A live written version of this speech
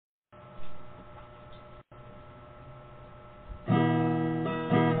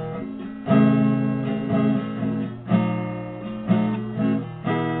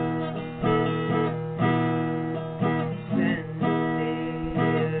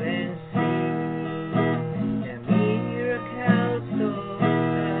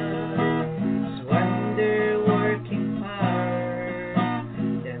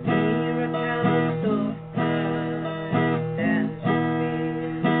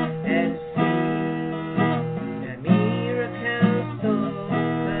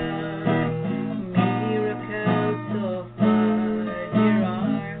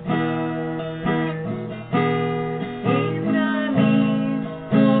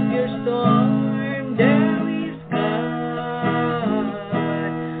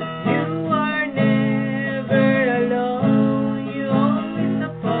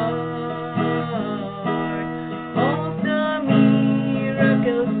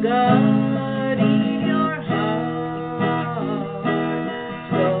God in your heart.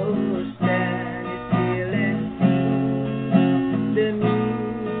 So stand still and see the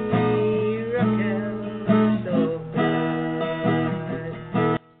miracles of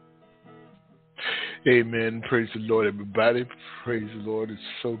God. Amen. Praise the Lord, everybody. Praise the Lord. It's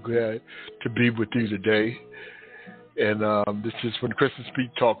so glad to be with you today. And this is from the Christian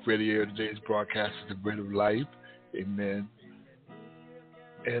Speak Talk Radio. Today's broadcast is the Bread of Life. Amen.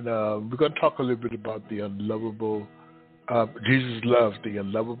 And we're going to talk a little bit about the unlovable. Jesus loves the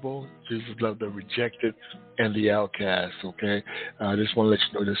unlovable. Jesus loves the rejected and the outcast. Okay. I just want to let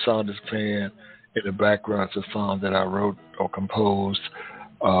you know the song is playing in the background. It's a song that I wrote or composed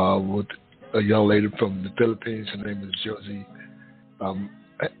with a young lady from the Philippines. Her name is Josie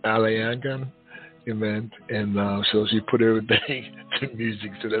Alayangan. Amen. And so she put everything to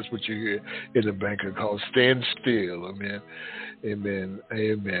music. So that's what you hear in the background called Stand Still. Amen. Amen.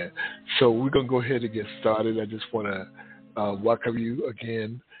 Amen. So we're going to go ahead and get started. I just want to welcome you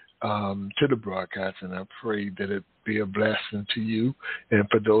again to the broadcast, and I pray that it be a blessing to you and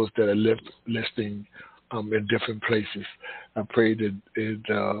for those that are listening in different places. I pray that it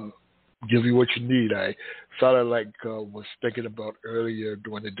give you what you need. I sort of was thinking about earlier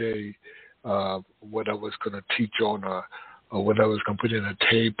during the day what I was going to teach on or what I was going to put in a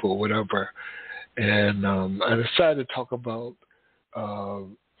tape or whatever. And I decided to talk about, I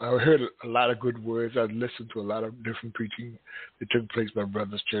heard a lot of good words. I listened to a lot of different preaching that took place by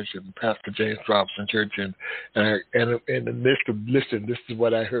Brothers Church and Pastor James Robinson Church. And in the midst of listening, this is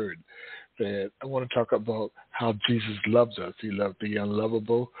what I heard. That I want to talk about how Jesus loves us. He loved the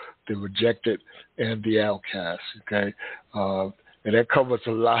unlovable, the rejected, and the outcast. Okay, and that covers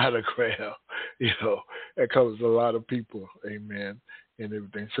a lot of ground. That covers a lot of people. Amen, and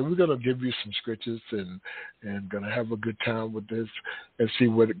everything. So we're going to give you some scriptures and going to have a good time with this and see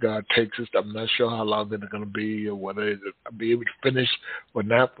where God takes us. I'm not sure how long it's going to be or whether I'll be able to finish or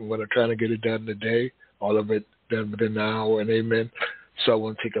not. But we're trying to get it done today. All of it done within an hour. And amen. So I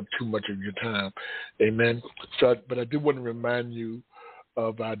won't take up too much of your time. Amen. So, but I do want to remind you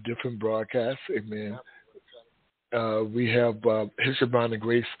of our different broadcasts. Amen. We have History Abounding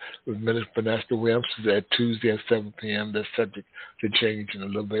Grace with Minister Vanessa Williams at Tuesday at 7 p.m. That's subject to change in a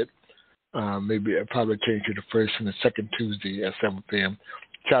little bit. Maybe I'll probably change to the first and the second Tuesday at 7 p.m.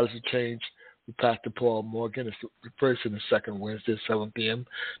 Challenge to Change with Pastor Paul Morgan. It's the first and the second Wednesday at 7 p.m.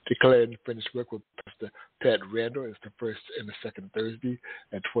 Declare and Finish Work with Pastor Pat Randall is the first and the second Thursday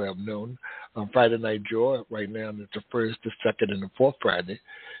at 12 noon. Friday Night Joy, right now, it's the first, the second, and the fourth Friday.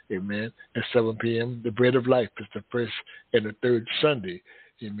 Amen. At 7 p.m. The Bread of Life is the first and the third Sunday.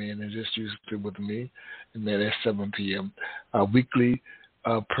 Amen. And just usually with me. Amen. At 7 p.m. Weekly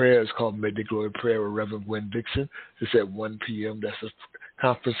prayer is called Midday Glory Prayer with Reverend Gwen Dixon. It's at 1 p.m. That's a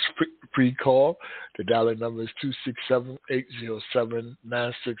conference free call. The dial number is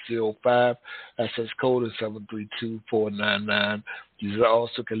 267-807-9605. Access code is 732-499. You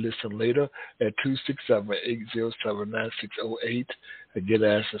also can listen later at 267-807-9608. Again,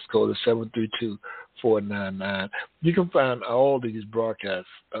 access code is 732-499. You can find all these broadcasts,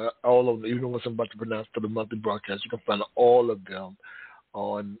 all of them, even the ones I'm about to pronounce for the monthly broadcast. You can find all of them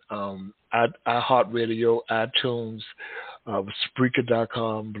on iHeartRadio, iTunes,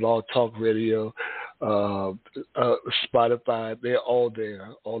 Spreaker.com, Blog Talk Radio, Spotify. They're all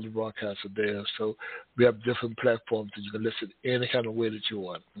there. All the broadcasts are there. So we have different platforms that you can listen any kind of way that you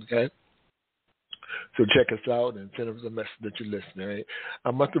want. Okay? So check us out and send us a message that you're listening. Right?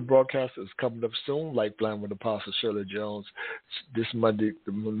 Our monthly broadcast is coming up soon. LifeLine with Apostle Shirley Jones. This Monday,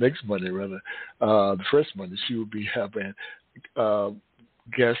 next Monday rather, the first Monday, she will be having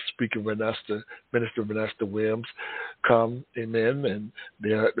guest speaker Minister Vanessa Williams come, amen, and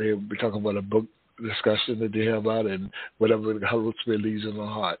they'll be talking about a book discussion that they have out and whatever the Holy Spirit leads in the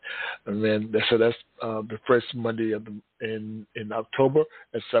heart. And then so that's the first Monday in October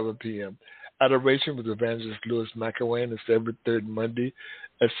at 7 p.m. Adoration with Evangelist Louis McElwain is every third Monday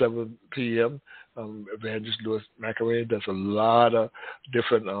at 7 p.m. Evangelist Louis McElwain does a lot of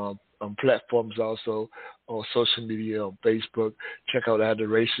different platforms also on social media, on Facebook. Check out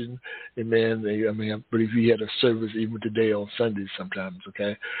Adoration. Amen. I believe he had a service even today on Sundays sometimes,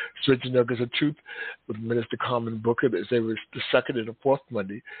 okay? Switching Nuggets of Truth with Minister Carmen Booker is every the second and the fourth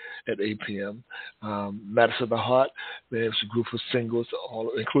Monday at 8 p.m. Matters of the Heart, there's a group of singles,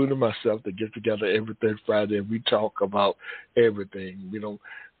 all including myself, that get together every third Friday, and we talk about everything. We don't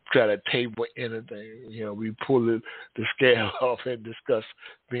try to table anything. We pull the scale off and discuss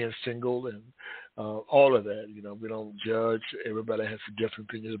being single and all of that. We don't judge. Everybody has a different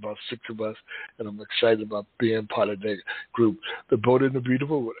opinion, about 6 of us, and I'm excited about being part of that group. The Bold and the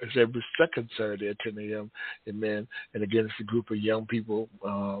Beautiful is every second Saturday at 10 a.m. Amen. And again, it's a group of young people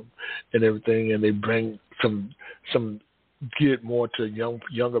and everything, and they bring some geared more to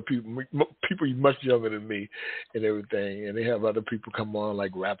younger people, people much younger than me and everything. And they have other people come on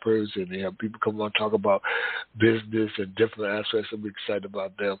like rappers, and they have people come on talk about business and different aspects. I'm excited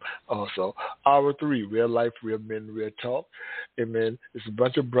about them also. Hour 3, real life, real men, real talk. Amen. It's a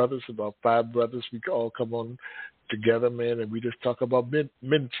bunch of brothers, about 5 brothers. We all come on together, man, and we just talk about men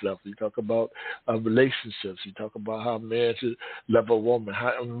stuff. We talk about relationships. We talk about how a man should love a woman.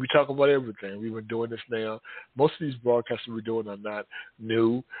 We talk about everything. We've been doing this now. Most of these broadcasts we're doing are not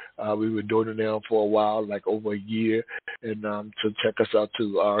new. We've been doing it now for a while, like over a year. And so check us out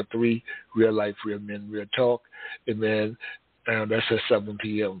to R3, Real Life, Real Men, Real Talk. And that's at 7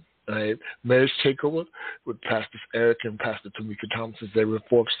 p.m. All right. Marriage Takeover with Pastors Eric and Pastor Tamika Thompson every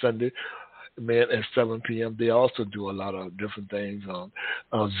 4th Sunday. Man, at 7 p.m. They also do a lot of different things on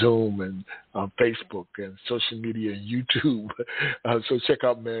Zoom and on Facebook and social media and YouTube. So check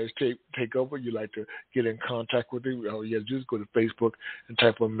out Marriage Takeover. You like to get in contact with them? Just go to Facebook and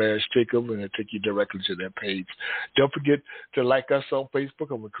type on Marriage Takeover, and it'll take you directly to their page. Don't forget to like us on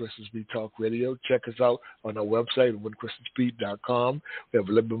Facebook on When Christians Speak Talk Radio. Check us out on our website, whenchristianspeak.com. We have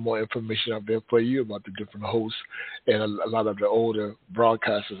a little bit more information out there for you about the different hosts, and a lot of the older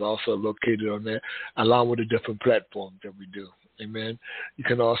broadcasters also located on there, along with the different platforms that we do. Amen. You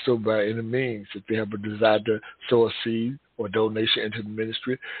can also, by any means, if you have a desire to sow a seed or donation into the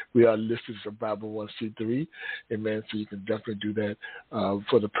ministry, we are listed as a 501c3. Amen. So you can definitely do that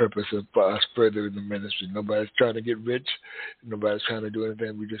for the purpose of us furthering the ministry. Nobody's trying to get rich. Nobody's trying to do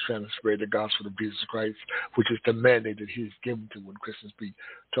anything. We're just trying to spread the gospel of Jesus Christ, which is the mandate that He's given to When Christians Speak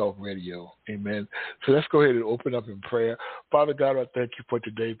Talk Radio. Amen. So let's go ahead and open up in prayer. Father God, I thank you for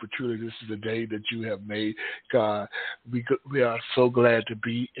today, for truly this is a day that you have made. God, we are so glad to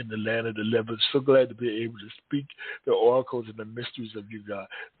be in the land of the living, so glad to be able to speak the oracles and the mysteries of you, God.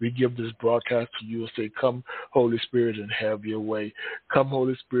 We give this broadcast to you and say, come, Holy Spirit, and have your way. Come,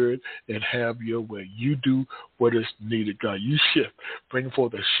 Holy Spirit, and have your way. You do what is needed, God. You shift, bring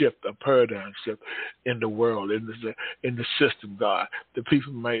forth a shift, a paradigm shift in the world, in the system, God. The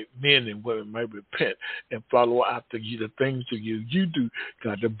people men and women might repent and follow after you, the things that you do,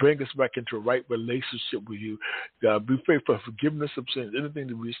 God, to bring us back into a right relationship with you. God, we pray for forgiveness of sins, anything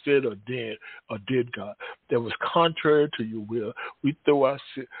that we said or did, God, that was contrary to your will. We throw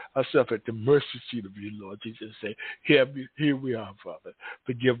ourselves at the mercy seat of you, Lord Jesus, and say, here we are, Father.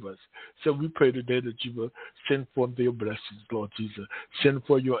 Forgive us. So we pray today that you will send forth your blessings, Lord Jesus. Send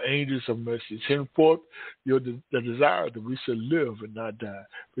forth your angels of mercy. Send forth the desire that we shall live and not die.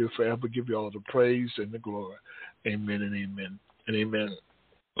 We will forever give you all the praise and the glory. Amen and amen and amen.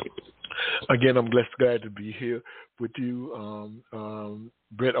 Again, I'm glad to be here with you,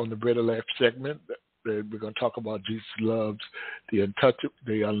 Brett, on the Bread of Life segment. We're going to talk about Jesus loves the untouchable,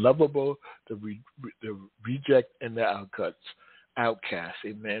 the unlovable, the reject, and the outcast.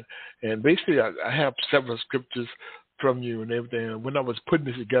 Amen. And basically, I have several scriptures from you and everything. And when I was putting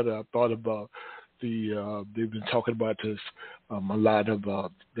this together, I thought about they've been talking about this a lot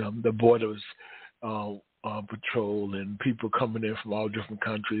about the borders patrol and people coming in from all different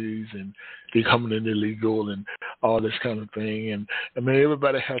countries, and they coming in illegal and all this kind of thing. And I mean,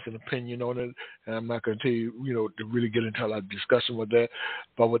 everybody has an opinion on it, and I'm not going to tell you, to really get into a lot of discussion with that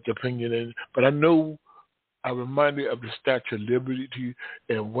about what the opinion is. But I know I'm reminded of the Statue of Liberty,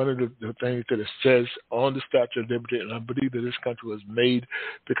 and one of the things that it says on the Statue of Liberty, and I believe that this country was made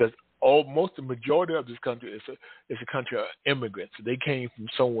because the majority of this country is a country of immigrants. They came from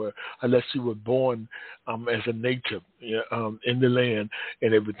somewhere, unless you were born as a native in the land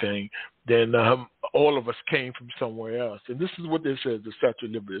and everything. Then all of us came from somewhere else. And this is what it says, the Statue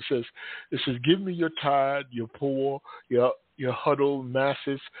of Liberty. It says, give me your tired, your poor, your huddled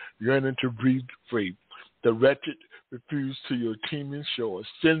masses yearning to breathe free. The wretched refuse to your teeming shores.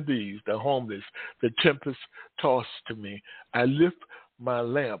 Send these, the homeless, the tempest tossed to me. I lift my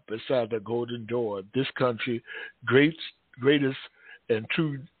lamp beside the golden door. This country, greatest and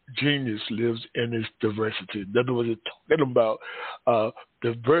true genius lives in its diversity. In other words, it's talking about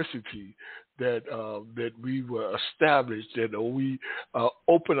diversity that we were established, that we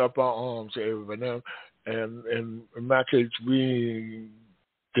open up our arms to everybody. Now, and in my case, we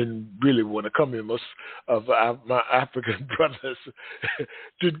didn't really want to come here. Most of my African brothers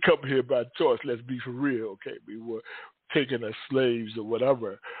didn't come here by choice. Let's be for real, okay? We were taken as slaves or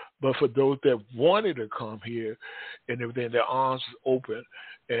whatever. But for those that wanted to come here and everything, their arms was open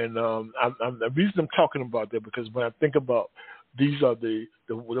And the reason I'm talking about that because when I think about these are the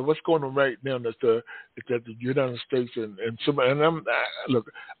what's going on right now is that the United States and look,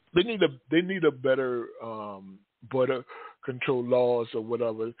 they need a better border control laws or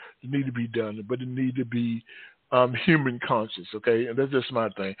whatever need to be done, but it need to be human conscious, okay? And that's just my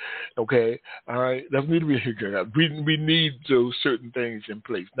thing, okay? All right, that need to be we need those certain things in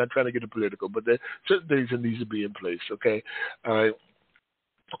place. Not trying to get it political, but there certain things that needs to be in place, okay? All right.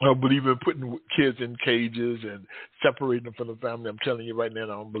 I don't believe in putting kids in cages and separating them from the family. I'm telling you right now, I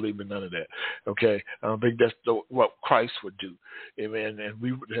don't believe in none of that. Okay, I don't think that's what Christ would do. Amen. And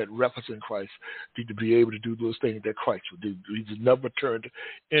we had referencing Christ need to be able to do those things that Christ would do. He's never turned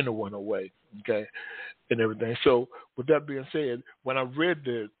anyone away. Okay, and everything. So with that being said, when I read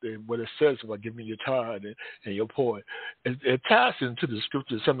what it says about giving your tithe and your poor, it ties into the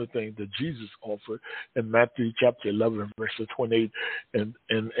scripture some of the things that Jesus offered in Matthew chapter 11, verses 28 and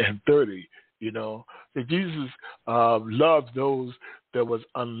 30. You know, that Jesus loved those that was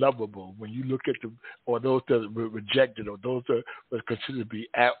unlovable. When you look at or those that were rejected, or those that were considered to be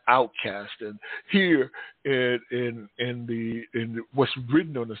outcast. And here in what's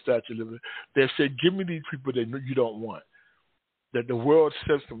written on the statute of limitations, they said, "Give me these people that you don't want, that the world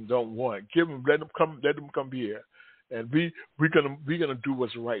system don't want. Give them, let them come here." And we're gonna do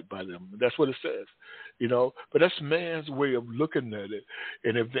what's right by them. That's what it says, you know. But that's man's way of looking at it.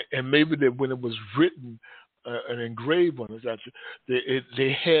 And maybe that when it was written and engraved on this,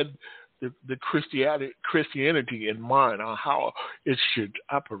 they had the Christianity in mind on how it should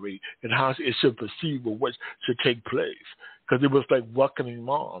operate and how it should perceive or what should take place. Because it was like welcoming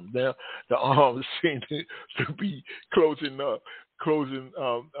mom. Now the arms seemed to be closing on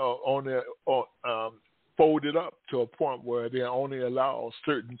their folded up to a point where they only allow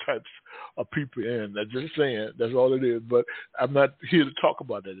certain types of people in. I'm just saying, that's all it is. But I'm not here to talk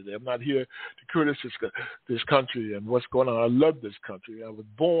about that today. I'm not here to criticize this country and what's going on. I love this country. I was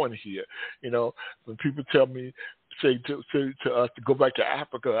born here. You know, when people tell me, say to us to go back to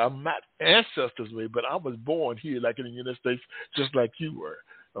Africa, I'm not ancestors way, but I was born here, like in the United States, just like you were.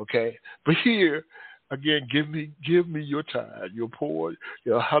 Okay, but here. Again, give me your tithe, your poor,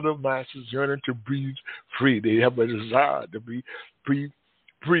 your huddle masters yearning to breathe free. They have a desire to breathe free.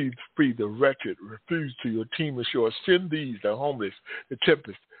 The wretched refuse to your team ashore. Send these, the homeless, the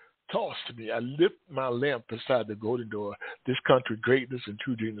tempest. Toss to me. I lift my lamp beside the golden door. This country, greatness and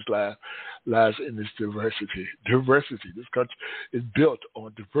true genius lies in this diversity. Diversity. This country is built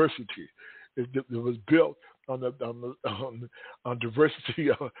on diversity. It was built on diversity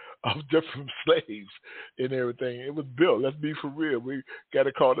of different slaves and everything. It was built. Let's be for real. We got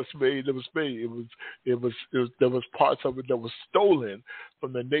to call it a spade. It was spade. It was there was parts of it that was stolen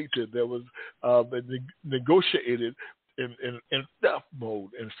from the nature. That was negotiated in theft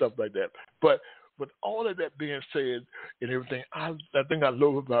mode and stuff like that. But with all of that being said and everything, I think I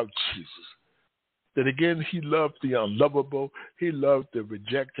love about Jesus. That again, he loved the unlovable, he loved the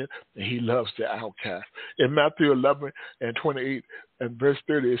rejected, and he loves the outcast. In Matthew 11 and 28 and verse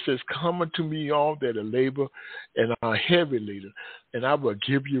 30, it says, "Come unto me all that are labor and are heavy laden, and I will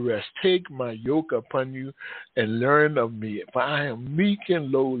give you rest. Take my yoke upon you and learn of me, for I am meek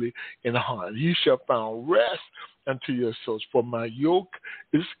and lowly in heart. You shall find rest unto your souls, for my yoke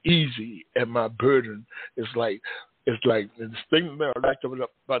is easy and my burden is light." It's like, and the thing that I liked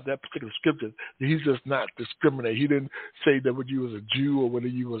about that particular scripture, he's just not discriminate. He didn't say that whether you was a Jew or whether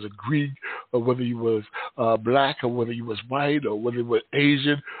you was a Greek or whether you was black or whether you was white or whether you was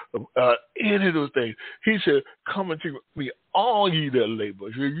Asian, any of those things. He said, "Come unto me, all ye that labor."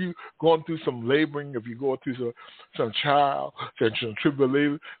 If you going through some laboring, if you're going through some trial, some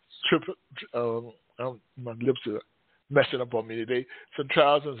tribulation, my lips are messing up on me today, some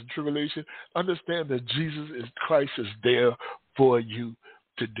trials and some tribulation, understand that Christ is there for you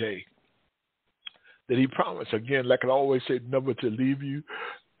today. That he promised, again, like I always say, never to leave you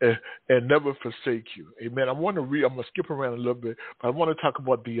and never forsake you. Amen. I'm going to skip around a little bit, but I want to talk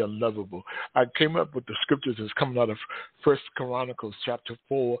about the unlovable. I came up with the scriptures that's coming out of 1 Chronicles chapter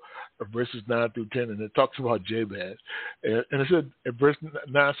 4, verses 9 through 10, and it talks about Jabez. And it said, in verse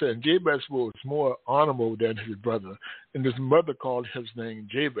 9 said, "And Jabez was more honorable than his brother, and his mother called his name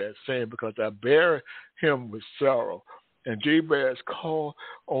Jabez, saying, because I bear him with sorrow. And Jabez called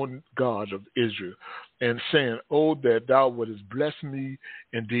on God of Israel, and saying, Oh, that thou wouldest bless me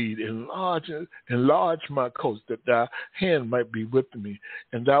indeed, enlarge my coast, that thy hand might be with me,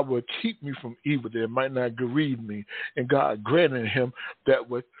 and thou would keep me from evil, that it might not grieve me. And God granted him that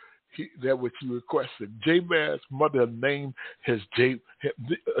what that which he requested. Jabez's mother named his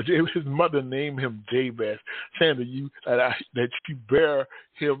mother named him Jabez, saying to you that you bear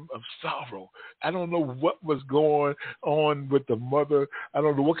him of sorrow. I don't know what was going on with the mother. I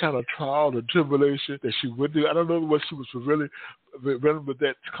don't know what kind of trial or tribulation that she would do. I don't know what she was really, but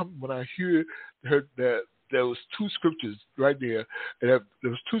that when I hear her that. There was two scriptures right there. There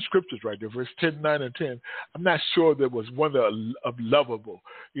was two scriptures right there, verse 10, 9, and 10. I'm not sure there was one of lovable.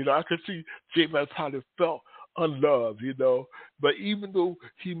 I could see Jabez probably felt unloved, But even though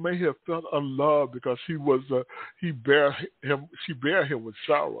he may have felt unloved because she bare him with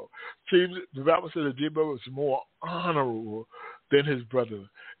sorrow. See, the Bible says that Jabez was more honorable than his brother.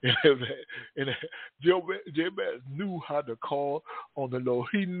 And Jabez knew how to call on the Lord.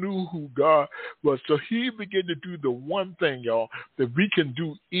 He knew who God was. So he began to do the one thing, y'all, that we can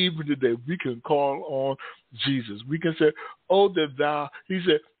do even today. We can call on Jesus. We can say, oh, that thou, he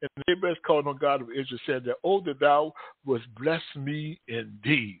said, and Jabez called on God of Israel, said that, oh, that thou wouldst bless me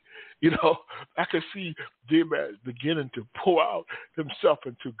indeed. I could see Jabez beginning to pour out himself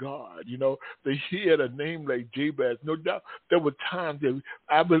into God. That he had a name like Jabez. No doubt there were times that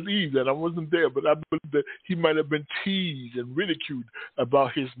I believe that I wasn't there, but I believe that he might have been teased and ridiculed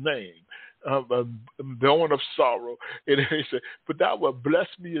about his name. Born of sorrow. And he said, but thou wilt bless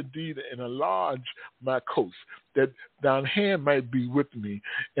me indeed and enlarge my coast, that thine hand might be with me,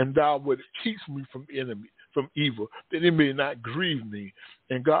 and thou would keep me from evil, that it may not grieve me.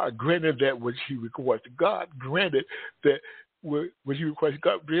 And God granted that which he requested. God granted that what he requested.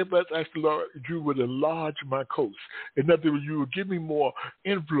 God asked the Lord, you would enlarge my coast. In other words, you would give me more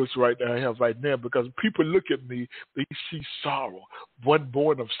influence right now I have right now, because people look at me, they see sorrow, one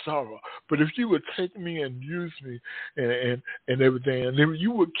born of sorrow. But if you would take me and use me and everything, and then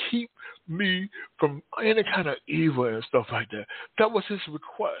you would keep me from any kind of evil and stuff like that. That was his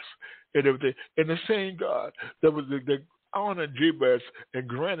request and everything. And the same God that was the honor Jabez and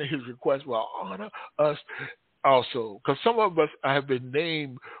granted his request will honor us also, because some of us have been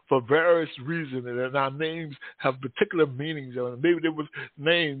named for various reasons, and our names have particular meanings. Maybe there was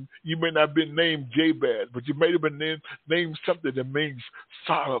named, you may not have been named Jabez, but you may have been named something that means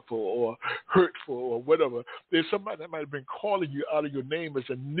sorrowful or hurtful or whatever. There's somebody that might have been calling you out of your name as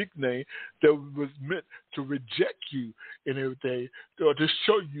a nickname that was meant to reject you and everything, or to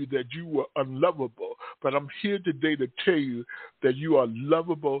show you that you were unlovable. But I'm here today to tell you that you are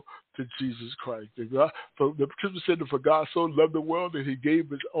lovable to Jesus Christ. The scripture said that for God so loved the world that he gave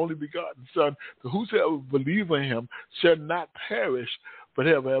his only begotten Son, that whosoever believes in him shall not perish, but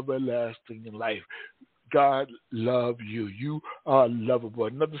have everlasting life. God love you. You are lovable.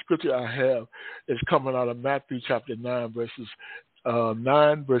 Another scripture I have is coming out of Matthew chapter 9,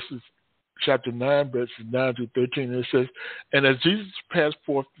 chapter 9, verses 9 to 13. And it says, and as Jesus passed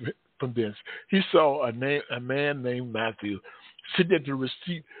forth from thence, he saw a man named Matthew sitting at the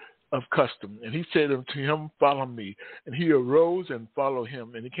receipt of custom. And he said unto him, follow me. And he arose and followed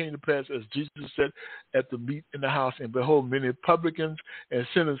him. And it came to pass, as Jesus sat at the meat in the house, and behold, many publicans and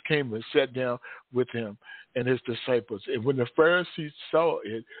sinners came and sat down with him and his disciples. And when the Pharisees saw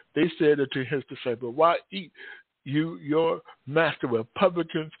it, they said unto his disciples, why eat you your master with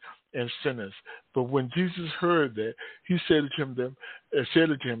publicans and sinners? But when Jesus heard that, he said unto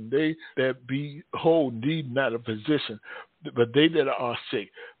him, they that be whole need not a physician, but they that are sick.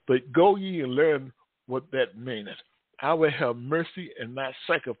 But go ye and learn what that meaneth. I will have mercy and not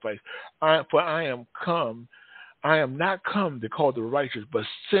sacrifice. For I am not come to call the righteous, but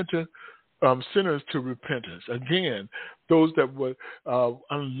sinners to repentance. Again, those that were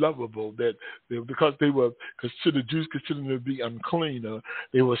unlovable, because they were considered, Jews considered them to be unclean.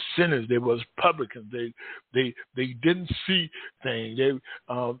 They were sinners. They were publicans. They didn't see things.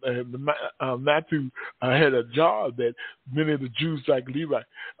 Matthew had a job that many of the Jews, like Levi,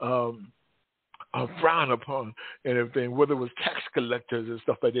 frowned upon and everything, whether it was tax collectors and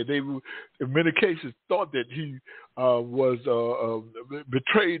stuff like that. They, in many cases, thought that he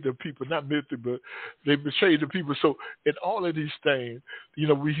betrayed the people, not mentally, but they betrayed the people. So in all of these things,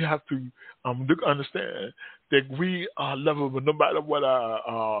 we have to understand that we are lovable no matter what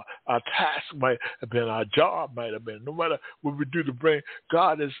our task might have been, our job might have been, no matter what we do to bring.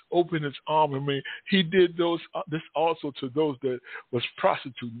 God has opened his arm. I mean, he did this also to those that was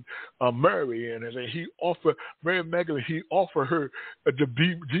prostituting, Mary, and he offered Mary Magdalene. He offered her to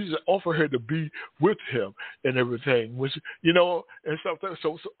be. Jesus offered her to be with him and everything, which and stuff.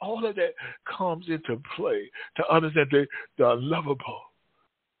 So all of that comes into play to understand that they are lovable.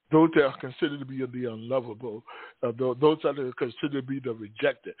 Those that are considered to be the unlovable, those that are considered to be the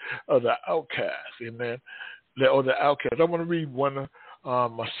rejected, or the outcast, amen, or the outcast. I want to read one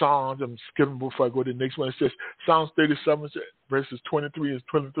my Psalms. I'm skipping before I go to the next one. It says Psalms 37, verses 23 and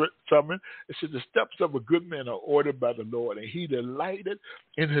 27. It says, the steps of a good man are ordered by the Lord, and he delighted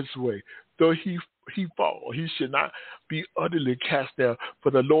in his way. Though he fall, he should not be utterly cast down,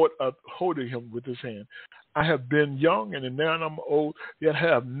 for the Lord upholding him with his hand. I have been young, and now I'm old, yet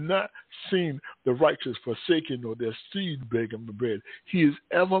have not seen the righteous forsaken, nor their seed begging for bread. He is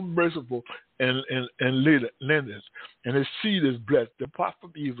ever merciful and lendeth, and his seed is blessed. Depart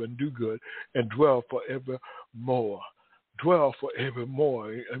from evil and do good, and dwell forevermore. Dwell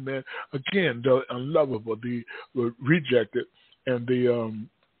forevermore. Amen. Again, the unlovable, the rejected, and the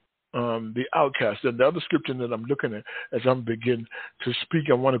outcast. And the other scripture that I'm looking at as I'm beginning to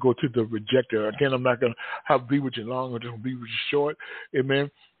speak, I want to go to the rejecter. Again, I'm not going to be with you long, I'm just going to be with you short. Amen.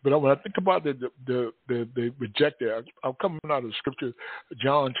 But when I think about the rejecter, I'm coming out of the scripture,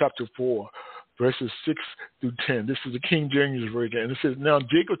 John chapter 4, verses 6 through 10. This is the King James Version. And it says, now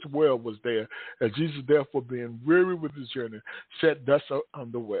Jacob's well was there, as Jesus, therefore, being weary with his journey, sat thus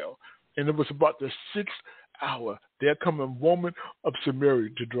on the well. And it was about the 6th hour. There come a woman of Samaria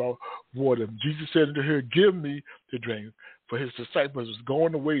to draw water. Jesus said unto her, give me to drink. For his disciples was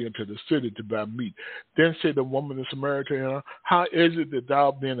going away into the city to buy meat. Then said the woman of Samaria to him, how is it that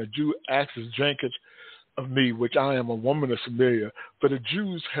thou, being a Jew, askest drinkest of me, which I am a woman of Samaria? For the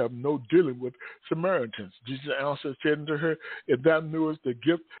Jews have no dealing with Samaritans. Jesus answered, said unto her, if thou knewest the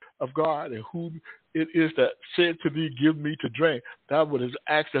gift of God, and who it is that said to thee, give me to drink, thou would have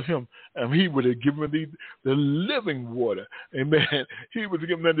asked of him, and he would have given thee the living water. Amen. He was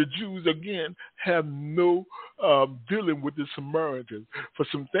given, and the Jews, again, have no dealing with the Samaritans. For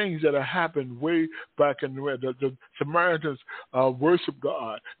some things that have happened way back in the Samaritans worship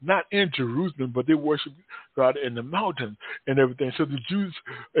God, not in Jerusalem, but they worship God in the mountains and everything. So the Jews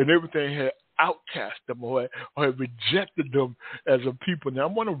and everything had outcast them or have rejected them as a people. Now, I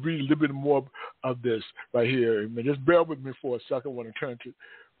want to read a little bit more of this right here. Amen. Just bear with me for a second. I want to turn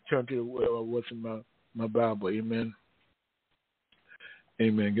to what's in my Bible. Amen.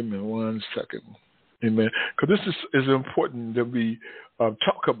 Amen. Give me 1 second. Amen. Because this is important that we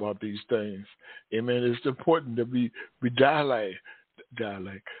talk about these things. Amen. It's important that we dialogue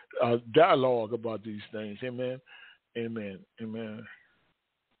about these things. Amen. Amen. Amen.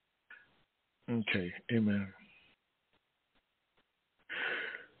 Okay, amen.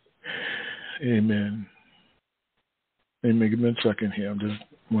 Amen. Amen. Give me a second here. I just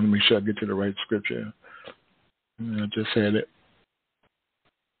want to make sure I get to the right scripture. I just had it.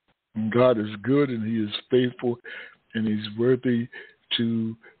 And God is good and he is faithful and he's worthy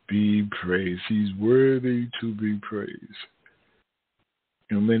to be praised. He's worthy to be praised.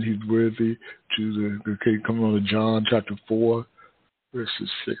 And then he's worthy come on to John chapter 4. Verses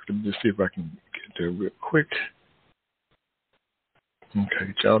 6. Let me just see if I can get there real quick.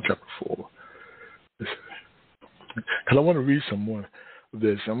 Okay, John chapter 4. Because I want to read some more of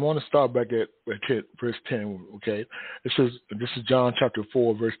this. I want to start back at verse 10, okay? It says, this is John chapter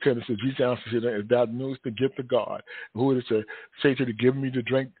 4, verse 10. It says, Jesus answered, if thou knewest the gift of God, who is to say to thee, give me to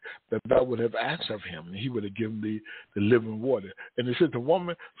drink, that thou would have asked of him, and he would have given thee the living water. And it says, the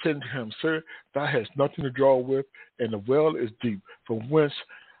woman said to him, sir, thou hast nothing to draw with, and the well is deep. From whence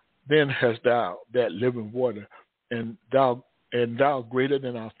then hast thou that living water? And thou greater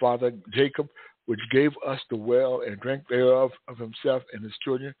than our father Jacob, which gave us the well and drank thereof of himself and his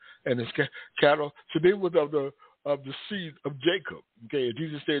children and his cattle. So they were of the seed of Jacob. Okay,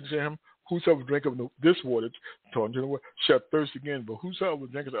 Jesus said to him, whosoever drinketh of this water, shall thirst again. But whosoever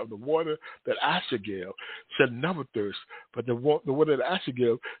drinketh of the water that I shall give shall never thirst. But the water that I shall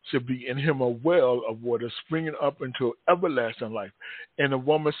give shall be in him a well of water springing up into everlasting life. And the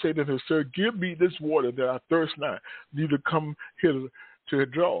woman said to him, sir, give me this water that I thirst not, neither come hither to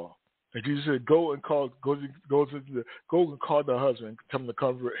draw. And Jesus said, go and call the husband, come to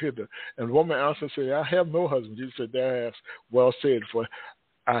come hither. And the woman answered and said, I have no husband. Jesus said, thou hast well said, for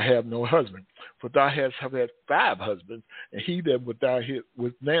I have no husband. For thou hast had 5 husbands, and he that with thou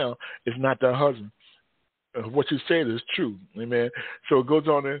with now is not thy husband. What you said is true. Amen. So it goes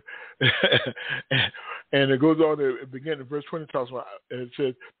on there, and it goes on there, it begins in verse 20, talks about, and it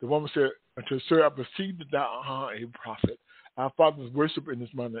says, the woman said unto her, sir, I perceive that thou art a prophet. Our fathers worship in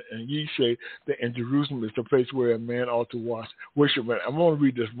this mountain, and ye say that in Jerusalem is the place where a man ought to worship. I'm going to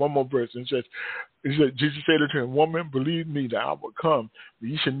read this one more verse. And it says, Jesus said unto him, woman, believe me that I will come, but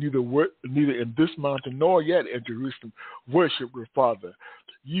ye shall neither in this mountain nor yet in Jerusalem worship your Father.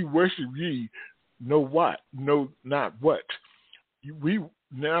 Ye worship ye know not what. We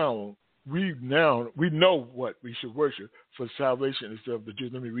know what we should worship, for salvation is of the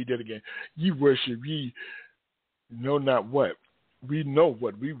Jews. Let me read that again. Ye worship ye know not what. we know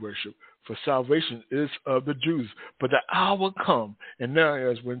what we worship, for salvation is of the Jews. But the hour come, and now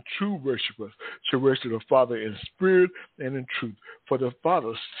is when true worshipers shall worship the Father in spirit and in truth. For the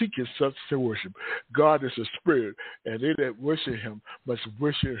Father seeketh such to worship. God is a spirit, and they that worship him must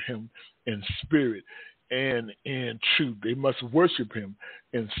worship him in spirit and in truth. They must worship him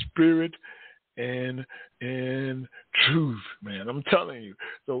in spirit and in truth, man. I'm telling you.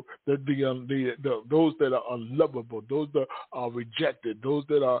 So those that are unlovable, those that are rejected, those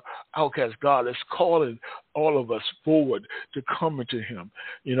that are outcast, God is calling all of us forward to come into him,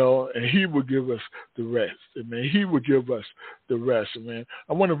 and he will give us the rest. Amen. He will give us the rest, man.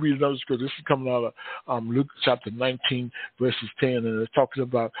 I want to read another scripture. This is coming out of Luke chapter 19, verses 10, and it's talking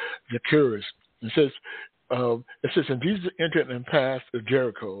about Zacchaeus. It says, and Jesus entered and passed through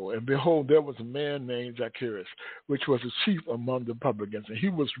Jericho, and behold, there was a man named Zacchaeus, which was a chief among the publicans, and he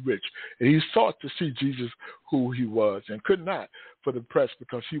was rich. And he sought to see Jesus, who he was, and could not for the press,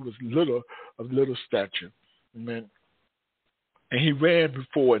 because he was of little stature. Amen. And he ran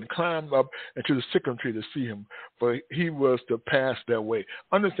before and climbed up into the sycamore tree to see him, for he was to pass that way.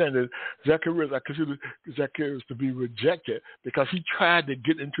 Understand that I consider Zacchaeus to be rejected because he tried to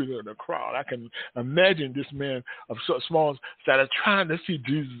get into the crowd. I can imagine this man of such small stature trying to see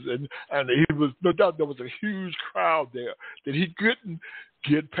Jesus, and he was, no doubt there was a huge crowd there that he couldn't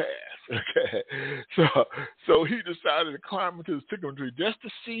get past. Okay, so he decided to climb into the sycamore tree just to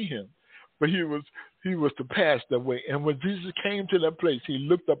see him. But he was to pass that way. And when Jesus came to that place, he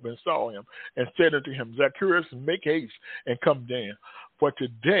looked up and saw him and said unto him, Zacchaeus, make haste and come down, for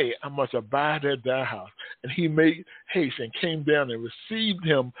today I must abide at thy house. And he made haste and came down and received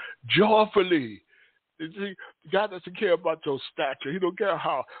him joyfully. See, God doesn't care about your stature. He don't care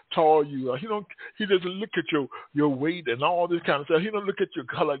how tall you are. He doesn't look at your weight and all this kind of stuff. He don't look at your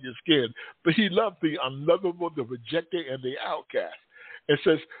color of your skin. But he loved the unlovable, the rejected, and the outcast. It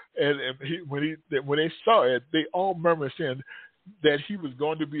says, when they saw it, they all murmured, saying that he was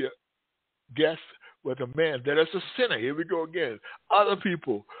going to be a guest with a man that is a sinner. Here we go again. Other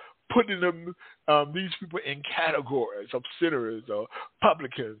people putting them, these people in categories of sinners or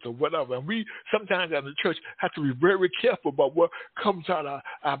publicans or whatever. And we sometimes as a church have to be very careful about what comes out of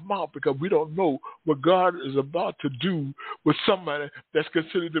our mouth, because we don't know what God is about to do with somebody that's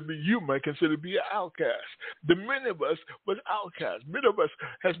considered to be, you might consider to be an outcast. The many of us was outcasts. Many of us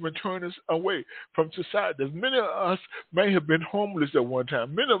has been turned us away from society. Many of us may have been homeless at one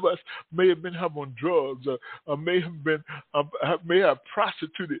time. Many of us may have been on drugs or may have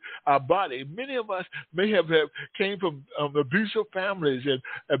prostituted our body. Many of us may have came from abusive families and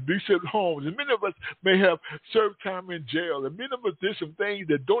abusive homes, and many of us may have served time in jail, and many of us did some things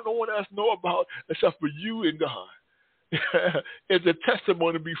that don't no one else know about except for you and God. It's a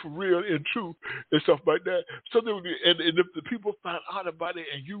testimony to be for real and true and stuff like that. So and if the people find out about it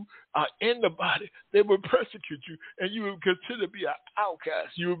and you are in the body, they will persecute you, and you will consider to be an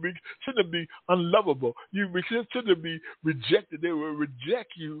outcast. You will be considered to be unlovable. You will be considered to be rejected. They will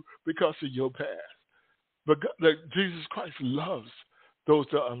reject you because of your past. But God, Jesus Christ loves those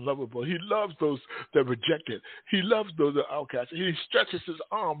that are unlovable. He loves those that are rejected. He loves those that are outcasts. He stretches his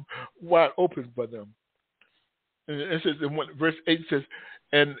arm wide open for them. And it says, in verse 8 says,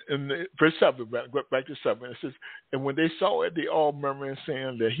 and verse 7, back to 7, it says, and when they saw it, they all murmured,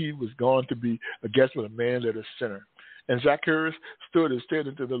 saying that he was going to be a guest with a man that is a sinner. And Zacchaeus stood and said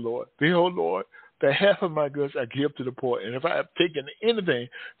unto the Lord, behold, Lord, that half of my goods I give to the poor, and if I have taken anything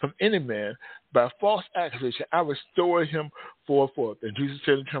from any man by false accusation, I restore him fourfold. And Jesus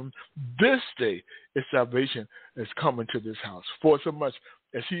said unto him, this day is salvation is coming to this house, for so much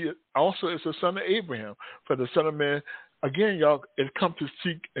as he also is the son of Abraham. For the Son of Man, again, y'all, is come to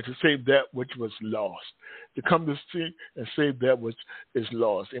seek and to save that which was lost. To come to seek and save that which is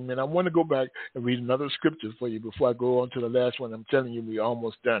lost. Amen. I want to go back and read another scripture for you before I go on to the last one. I'm telling you, we're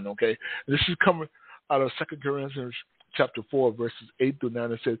almost done, okay? This is coming out of 2 Corinthians chapter 4, verses 8 through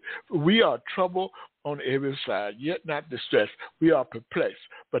 9. It says, we are troubled on every side, yet not distressed. We are perplexed,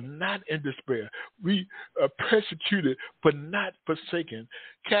 but not in despair. We are persecuted, but not forsaken.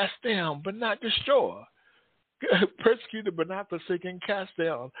 Cast down, but not destroyed. Persecuted, but not forsaken. Cast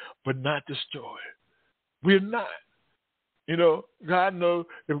down, but not destroyed. We're not. You know, God knows,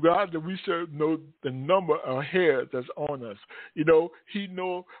 if God that we serve knows the number of hairs that's on us. You know, he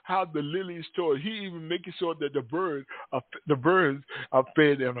knows how the lilies store. He even making sure that the birds are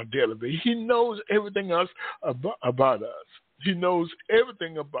fed on a daily basis. He knows everything else about us. He knows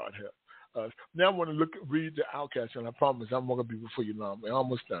everything about us. Now I want to read the Outcast, and I promise I'm not going to be before you long. We're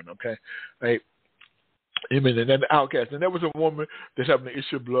almost done, okay? Right. Amen. And then the outcast. And there was a woman that had an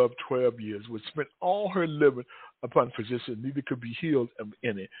issue of blood 12 years, which spent all her living upon physician, neither could be healed of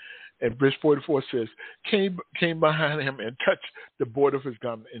any. And verse 44 says, came behind him and touched the border of his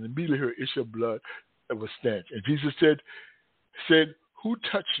garment, and immediately her issue of blood was stanch. And Jesus said, who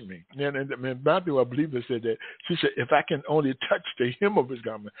touched me? And Matthew, I believe, it said that. She said, if I can only touch the hem of his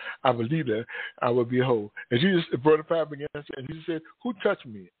garment, I believe that I will be whole. And Jesus, verse 5 began, and Jesus said, who touched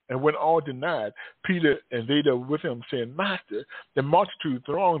me? And when all denied, Peter and they that were with him, saying, Master, the multitude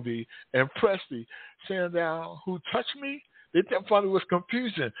thronged thee and pressed thee, saying, thou who touched me? They thought it was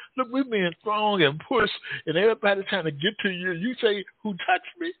confusing. Look, we're being thrown and pushed, and everybody trying to get to you. You say, who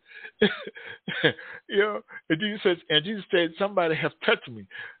touched me? And Jesus said, somebody has touched me.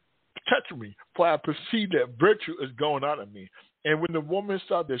 Touch me, for I perceive that virtue is going out of me. And when the woman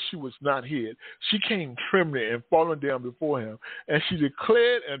saw that she was not hid, she came trembling and falling down before him, and she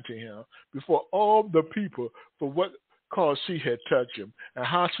declared unto him before all the people for what cause she had touched him, and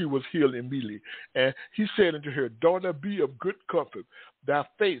how she was healed immediately. And he said unto her, daughter, be of good comfort. Thy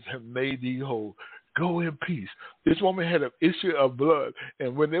faith hath made thee whole. Go in peace. This woman had an issue of blood,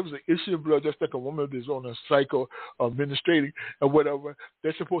 and when there was an issue of blood, just like a woman that's on a cycle of menstruating or whatever,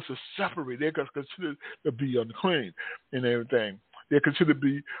 they're supposed to separate. They're considered to be unclean and everything. They're considered to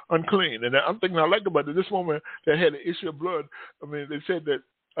be unclean. And I'm thinking, I like about it. This woman that had an issue of blood, I mean, they said that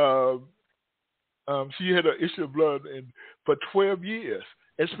she had an issue of blood for 12 years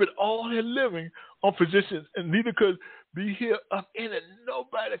and spent all her living on physicians, and neither could be healed of any.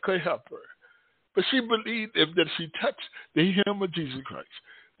 Nobody could help her. But she believed that she touched the hem of Jesus Christ,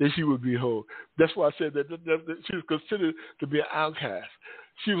 that she would be whole. That's why I said that she was considered to be an outcast.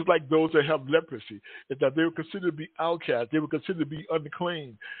 She was like those that have leprosy, that they were considered to be outcasts. They were considered to be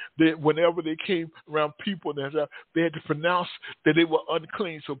unclean. Whenever they came around people, they had to pronounce that they were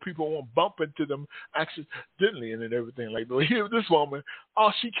unclean so people won't bump into them accidentally and everything like that. Here, this woman,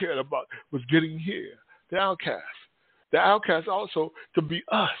 all she cared about was getting here, the outcast. The outcast also to be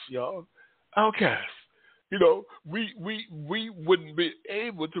us, y'all. Outcasts. You know, we wouldn't be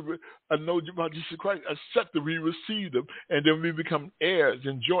able to know about Jesus Christ except that we receive them, and then we become heirs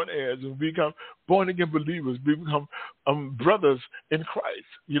and joint heirs, and we become born again believers. We become brothers in Christ.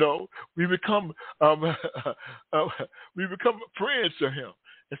 You know, we become friends to Him.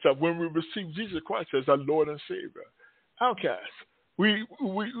 And so when we receive Jesus Christ as our Lord and Savior, outcasts. We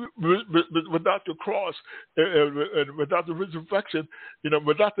without the cross, without the resurrection, you know,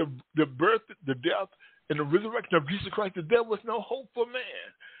 without the birth, the death, and the resurrection of Jesus Christ, there was no hope for man.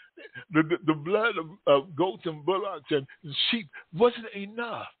 The blood of goats and bullocks and sheep wasn't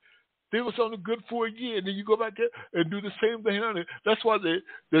enough. They was only good for a year, and then you go back there and do the same thing. That's why the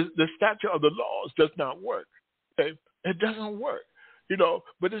statute of the laws does not work. Okay? It doesn't work. You know,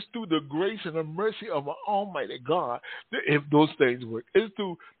 but it's through the grace and the mercy of our Almighty God that if those things work. It's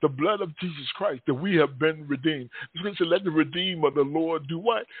through the blood of Jesus Christ that we have been redeemed. The scripture, let the redeemed of the Lord do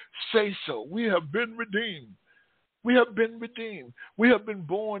what? Say so. We have been redeemed. We have been redeemed. We have been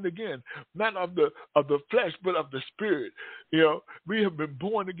born again, not of the flesh, but of the Spirit. You know, we have been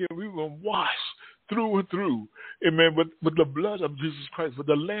born again. We've been washed through and through, amen, with the blood of Jesus Christ, with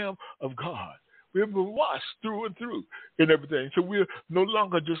the Lamb of God. We have been washed through and through and everything. So we're no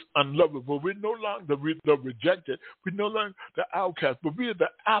longer just unlovable. We're no longer the rejected. We're no longer the outcast, but we are the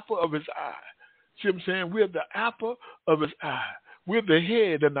apple of His eye. See what I'm saying? We're the apple of His eye. We're the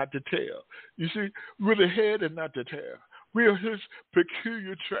head and not the tail. You see, we're the head and not the tail. We are His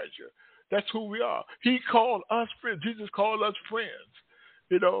peculiar treasure. That's who we are. He called us friends. Jesus called us friends.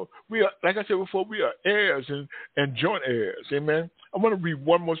 You know, we are, like I said before, we are heirs and joint heirs. Amen. I want to read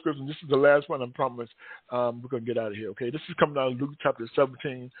one more scripture. This is the last one, I promise. We're going to get out of here, okay? This is coming out of Luke chapter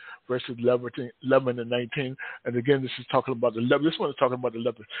 17, verses 11 and 19. And again, this is talking about the lepers. This one is talking about the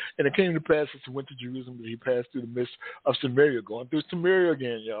lepers. And it came to pass as he went to Jerusalem that he passed through the midst of Samaria, going through Samaria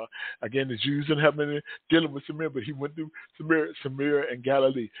again, y'all. Again, the Jews didn't have any dealing with Samaria, but he went through Samaria and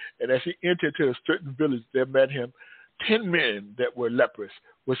Galilee. And as he entered to a certain village, there met him 10 men that were lepers,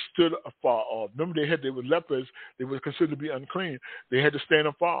 which stood afar off. Remember, they were lepers. They were considered to be unclean. They had to stand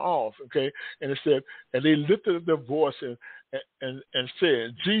afar off, okay? And it said, and they lifted up their voice and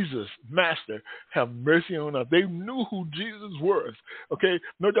said, Jesus, Master, have mercy on us. They knew who Jesus was, okay?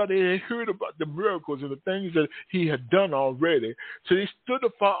 No doubt they had heard about the miracles and the things that He had done already. So they stood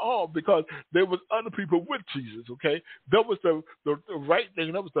afar off because there was other people with Jesus, okay? That was the right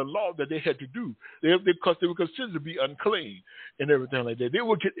thing. That was the law that they had to do because they were considered to be unclean and everything like that. They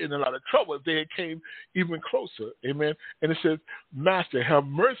would get in a lot of trouble if they had came even closer, amen? And it says, Master, have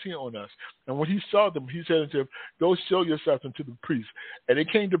mercy on us. And when He saw them, He said unto them, go show yourself something to the priest. And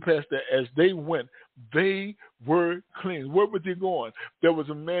it came to pass that as they went, they were clean. Where were they going? There was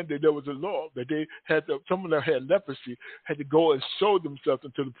a mandate, there was a law that they had to, someone that had leprosy had to go and show themselves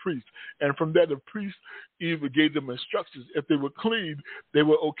unto the priest. And from that, the priest even gave them instructions. If they were clean, they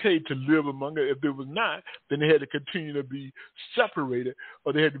were okay to live among it. If they was not, then they had to continue to be separated,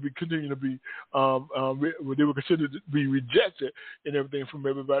 or they had to be continue to be, they were considered to be rejected and everything from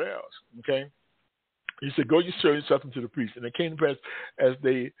everybody else. Okay? He said, go you show yourself unto the priest. And it came to pass as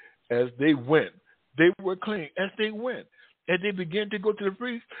they went, they were clean as they went. And they began to go to the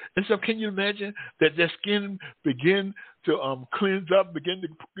priest. And so can you imagine that their skin began to cleanse up, begin to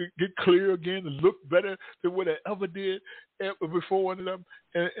get clear again and look better than what it ever did before one of them?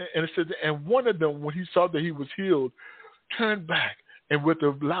 And it says, and one of them, when he saw that he was healed, turned back and with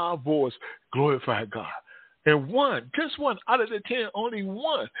a loud voice glorified God. And one, just one out of the 10, only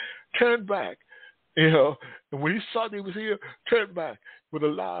one turned back. And when he saw that he was here, turned back with a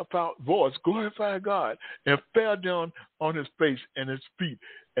loud voice, glorified God, and fell down on his face and his feet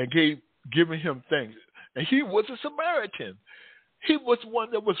and giving him thanks. And he was a Samaritan. He was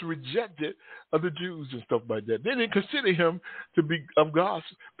one that was rejected of the Jews and stuff like that. They didn't consider him to be of God's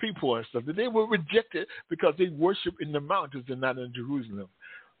people and stuff. They were rejected because they worshiped in the mountains and not in Jerusalem.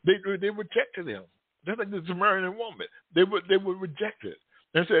 They rejected him. Just like the Samaritan woman. They were rejected.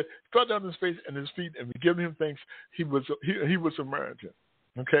 And said, fell down on his face and his feet, and we give him thanks. He was Samaritan.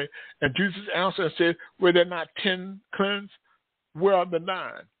 Okay? And Jesus answered and said, were there not 10 cleansed? Where are the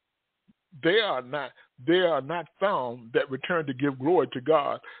 9? They are not found that return to give glory to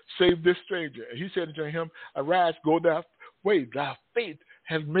God, save this stranger. And he said unto him, arise, go thy way, thy faith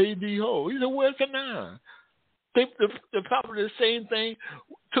has made thee whole. He said, where's the 9? The probably the same thing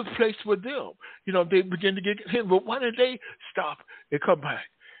took place with them. They begin to get him, but why did they stop and come back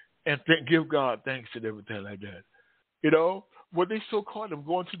and give God thanks and everything like that? Were they so caught of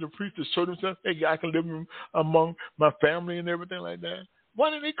going to the priest to show themselves, hey, I can live among my family and everything like that? Why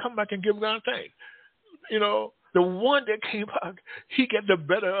didn't they come back and give God thanks? The one that came back, he got the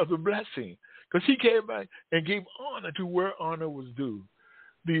better of the blessing because he came back and gave honor to where honor was due.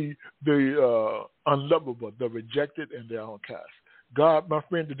 The unlovable, the rejected, and the outcast. God, my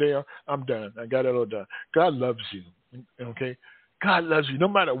friend, today I'm done. I got it all done. God loves you. Okay? God loves you. No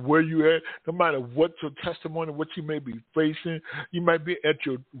matter where you're at, no matter what your testimony, what you may be facing, you might be at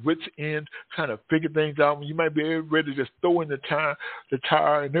your wit's end trying to figure things out. You might be ready to just throw in the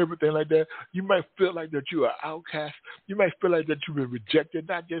tire and everything like that. You might feel like that you are outcast. You might feel like that you've been rejected,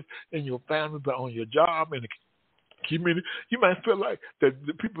 not just in your family, but on your job and community. You might feel like that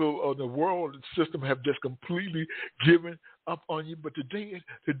the people of the world system have just completely given up on you. But today,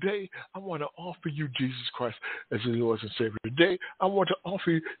 I want to offer you Jesus Christ as your Lord and Savior. Today, I want to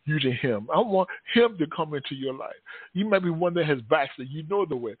offer you to Him. I want Him to come into your life. You might be one that has backslid. You know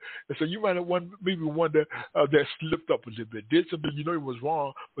the way. And so you might have maybe one that slipped up a little bit, did something you know it was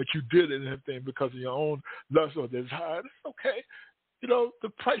wrong, but you did it and everything because of your own lust or desire. It's okay. The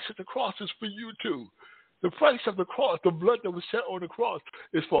price of the cross is for you too. The price of the cross, the blood that was shed on the cross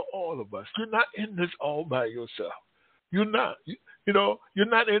is for all of us. You're not in this all by yourself. You're not. You're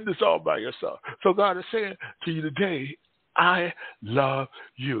not in this all by yourself. So God is saying to you today, I love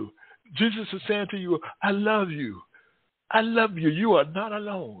you. Jesus is saying to you, I love you. I love you. You are not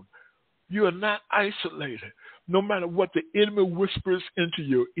alone. You are not isolated. No matter what the enemy whispers into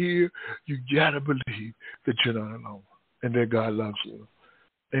your ear, you got to believe that you're not alone and that God loves you.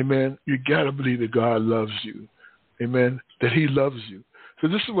 Amen. You got to believe that God loves you. Amen. That He loves you. So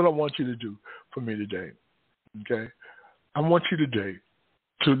this is what I want you to do for me today. Okay? I want you today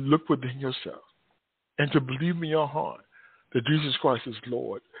to look within yourself and to believe in your heart that Jesus Christ is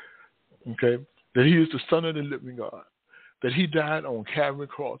Lord. Okay? That He is the Son of the living God. That He died on Calvary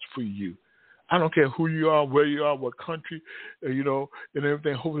cross for you. I don't care who you are, where you are, what country, and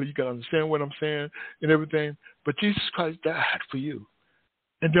everything. Hopefully you can understand what I'm saying and everything. But Jesus Christ died for you.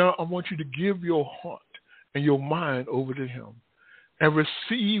 And now I want you to give your heart and your mind over to Him and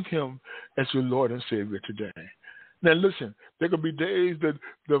receive Him as your Lord and Savior today. Now listen, there could be days that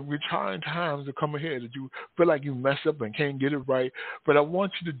the trying times that come ahead that you feel like you mess up and can't get it right. But I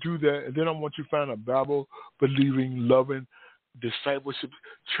want you to do that, and then I want you to find a Bible-believing, loving, discipleship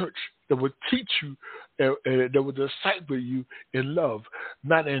church that will teach you, that will disciple you in love,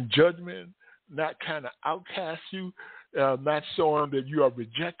 not in judgment, not kind of outcast you, not showing that you are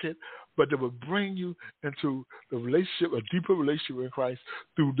rejected, but that will bring you into the relationship, a deeper relationship with Christ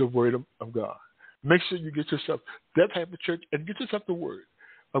through the Word of God. Make sure you get yourself that type of church and get yourself the Word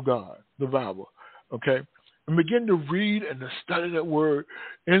of God, the Bible, okay? And begin to read and to study that Word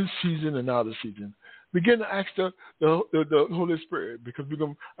in season and out of season. Begin to ask the Holy Spirit, because we're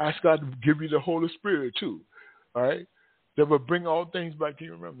going to ask God to give you the Holy Spirit too. All right? That will bring all things back to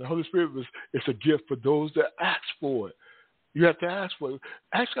you. Remember, the Holy Spirit it's a gift for those that ask for it. You have to ask for it.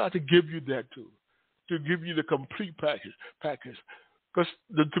 Ask God to give you that too, to give you the complete package. Because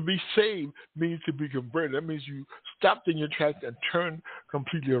to be saved means to be converted. That means you stopped in your tracks and turned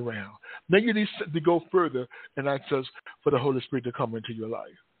completely around. Now you need to go further and ask us for the Holy Spirit to come into your life.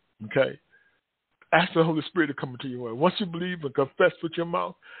 Okay? Ask the Holy Spirit to come into your life. Once you believe and confess with your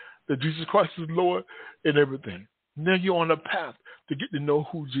mouth that Jesus Christ is Lord and everything, now you're on a path to get to know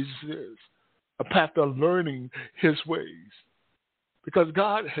who Jesus is, a path of learning his ways. Because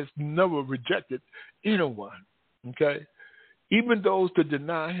God has never rejected anyone, okay? Even those that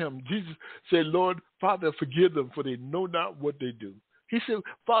deny him. Jesus said, Lord, Father, forgive them, for they know not what they do. He said,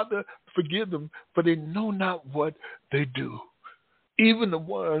 Father, forgive them, for they know not what they do. Even the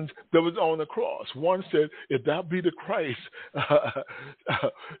ones that was on the cross. One said, if thou be the Christ,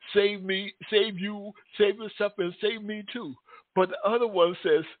 save me, save you, save yourself, and save me too. But the other one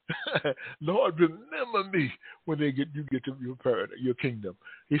says, Lord, remember me when you get to your paradise, your kingdom.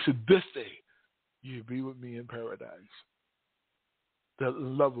 He said, this day you'll be with me in paradise. The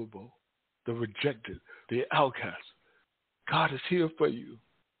unlovable, the rejected, the outcast. God is here for you.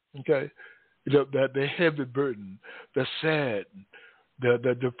 Okay? The heavy burden, the sad,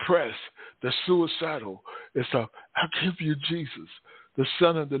 the depressed, the suicidal. I give you Jesus, the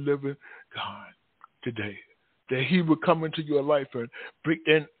Son of the living God, today. That he would come into your life and break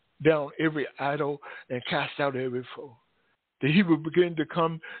down every idol and cast out every foe. That he would begin to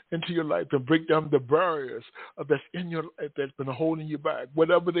come into your life and break down the barriers that's in your life that's been holding you back,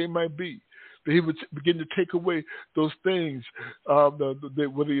 whatever they might be. That he would begin to take away those things,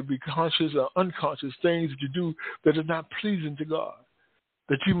 whether it be conscious or unconscious, things that you do that are not pleasing to God,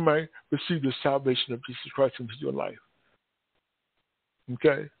 that you might receive the salvation of Jesus Christ into your life.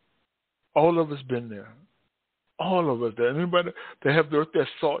 Okay? All of us been there. All of us there. Anybody that have their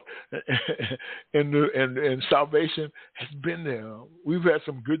thought and salvation has been there. We've had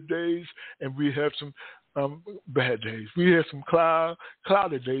some good days and we have some bad days. We had some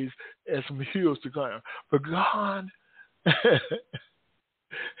cloudy days and some hills to climb. But God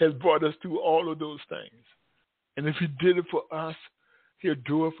has brought us through all of those things. And if he did it for us, he'll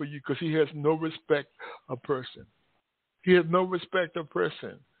do it for you, because he has no respect of person. He has no respect of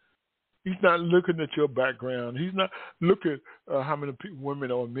person. He's not looking at your background. He's not looking at how many women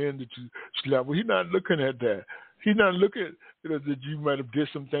or men that you slept with. He's not looking at that. He's not looking at that you might have did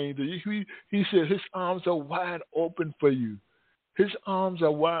some things. He said his arms are wide open for you. His arms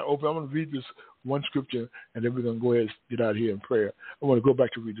are wide open. I'm going to read this one scripture, and then we're going to go ahead and get out of here in prayer. I want to go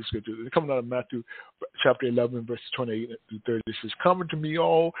back to read the scripture. It's coming out of Matthew chapter 11, verses 28 through 30. It says, come unto me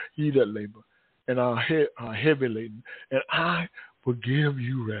all ye that labor and are heavy laden, and I will give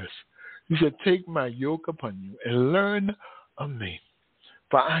you rest. He said, take my yoke upon you and learn of me.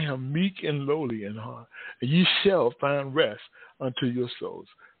 For I am meek and lowly in heart, and ye shall find rest unto your souls.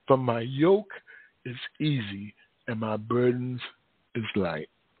 For my yoke is easy and my burdens is light.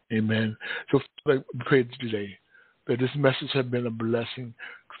 Amen. So I pray today that this message has been a blessing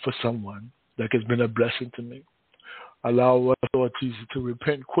for someone, like it's been a blessing to me. Allow us, Lord Jesus, to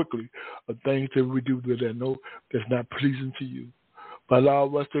repent quickly of things that we do that I know that's not pleasing to you. But allow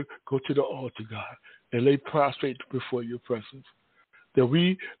us to go to the altar, God, and lay prostrate before your presence. That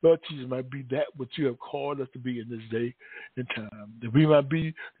we, Lord Jesus, might be that what you have called us to be in this day and time. That we might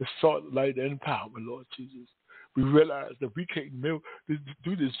be the salt, light, and power, Lord Jesus. We realize that we can't do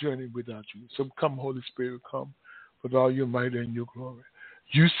this journey without you. So come, Holy Spirit, come with all your might and your glory.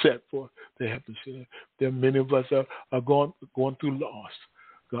 You set forth the heavens here. There are many of us are going through loss.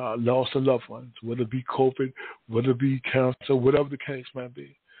 God, loss of loved ones, whether it be COVID, whether it be cancer, whatever the case might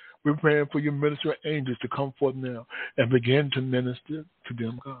be. We're praying for your ministering angels to come forth now and begin to minister to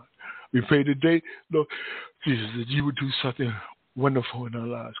them, God. We pray today, Lord Jesus, that you would do something wonderful in our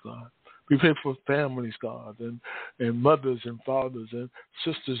lives, God. We pray for families, God, and mothers and fathers and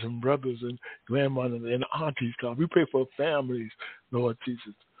sisters and brothers and grandmothers and aunties, God. We pray for families, Lord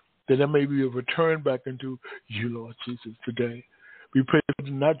Jesus, that there may be a return back into you, Lord Jesus, today. We pray for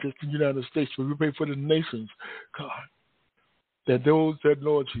not just the United States, but we pray for the nations, God, that those that,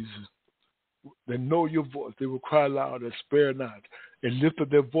 Lord Jesus, that know your voice, they will cry loud and spare not, and lift up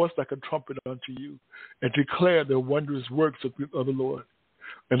their voice like a trumpet unto you, and declare the wondrous works of the Lord.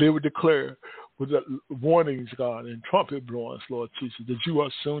 And they would declare with the warnings, God, and trumpet blowings, Lord Jesus, that you are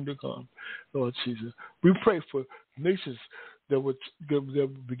soon to come, Lord Jesus. We pray for nations that would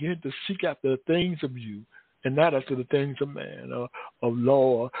begin to seek after the things of you and not after the things of man or of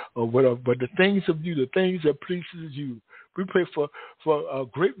law or whatever, but the things of you, the things that pleases you. We pray for a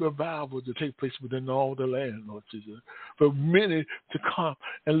great revival to take place within all the land, Lord Jesus, for many to come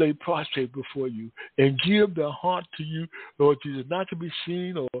and lay prostrate before you and give their heart to you, Lord Jesus, not to be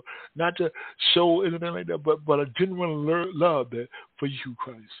seen or not to show anything like that, but a genuine love that for you,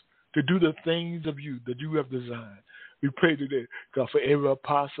 Christ, to do the things of you that you have designed. We pray today, God, for every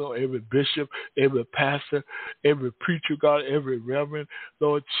apostle, every bishop, every pastor, every preacher, God, every reverend,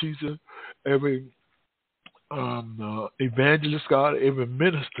 Lord Jesus, every evangelist, God, every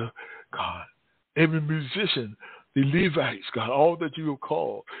minister, God, every musician, the Levites, God, all that you have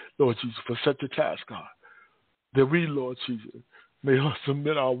called, Lord Jesus, for such a task, God, that we, Lord Jesus, may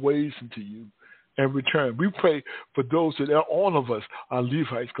submit our ways unto you and return. We pray for those that all of us are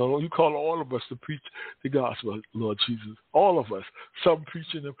Levites, God. You call all of us to preach the gospel, Lord Jesus. All of us. Some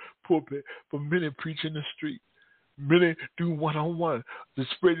preach in the pulpit, but many preach in the street. Many do one-on-one, the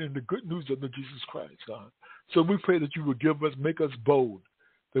spreading the good news of the Jesus Christ, God. So we pray that you will make us bold,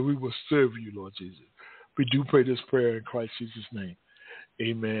 that we will serve you, Lord Jesus. We do pray this prayer in Christ Jesus' name.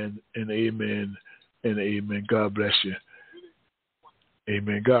 Amen and amen and amen. God bless you.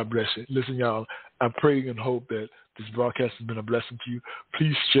 Amen. God bless you. Listen, y'all, I pray and hope that this broadcast has been a blessing to you.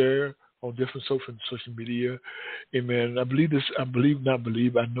 Please share on different social media. Amen. I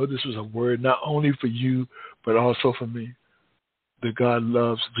know this was a word not only for you, but also for me.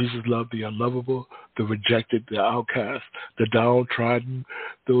 That Jesus loved the unlovable, the rejected, the outcast, the downtrodden,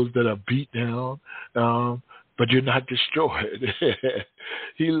 those that are beat down, but you're not destroyed.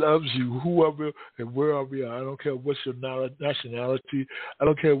 He loves you, whoever and wherever you are. I don't care what's your nationality. I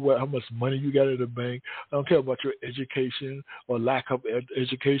don't care how much money you got in the bank. I don't care about your education or lack of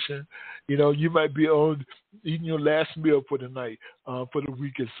education. You know, you might be eating your last meal for the night, for the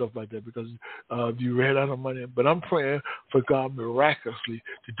week and stuff like that because you ran out of money. But I'm praying for God miraculously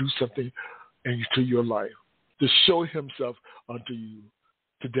to do something into your life, to show himself unto you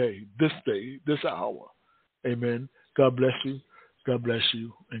today, this day, this hour. Amen. God bless you. God bless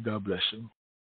you. And God bless you.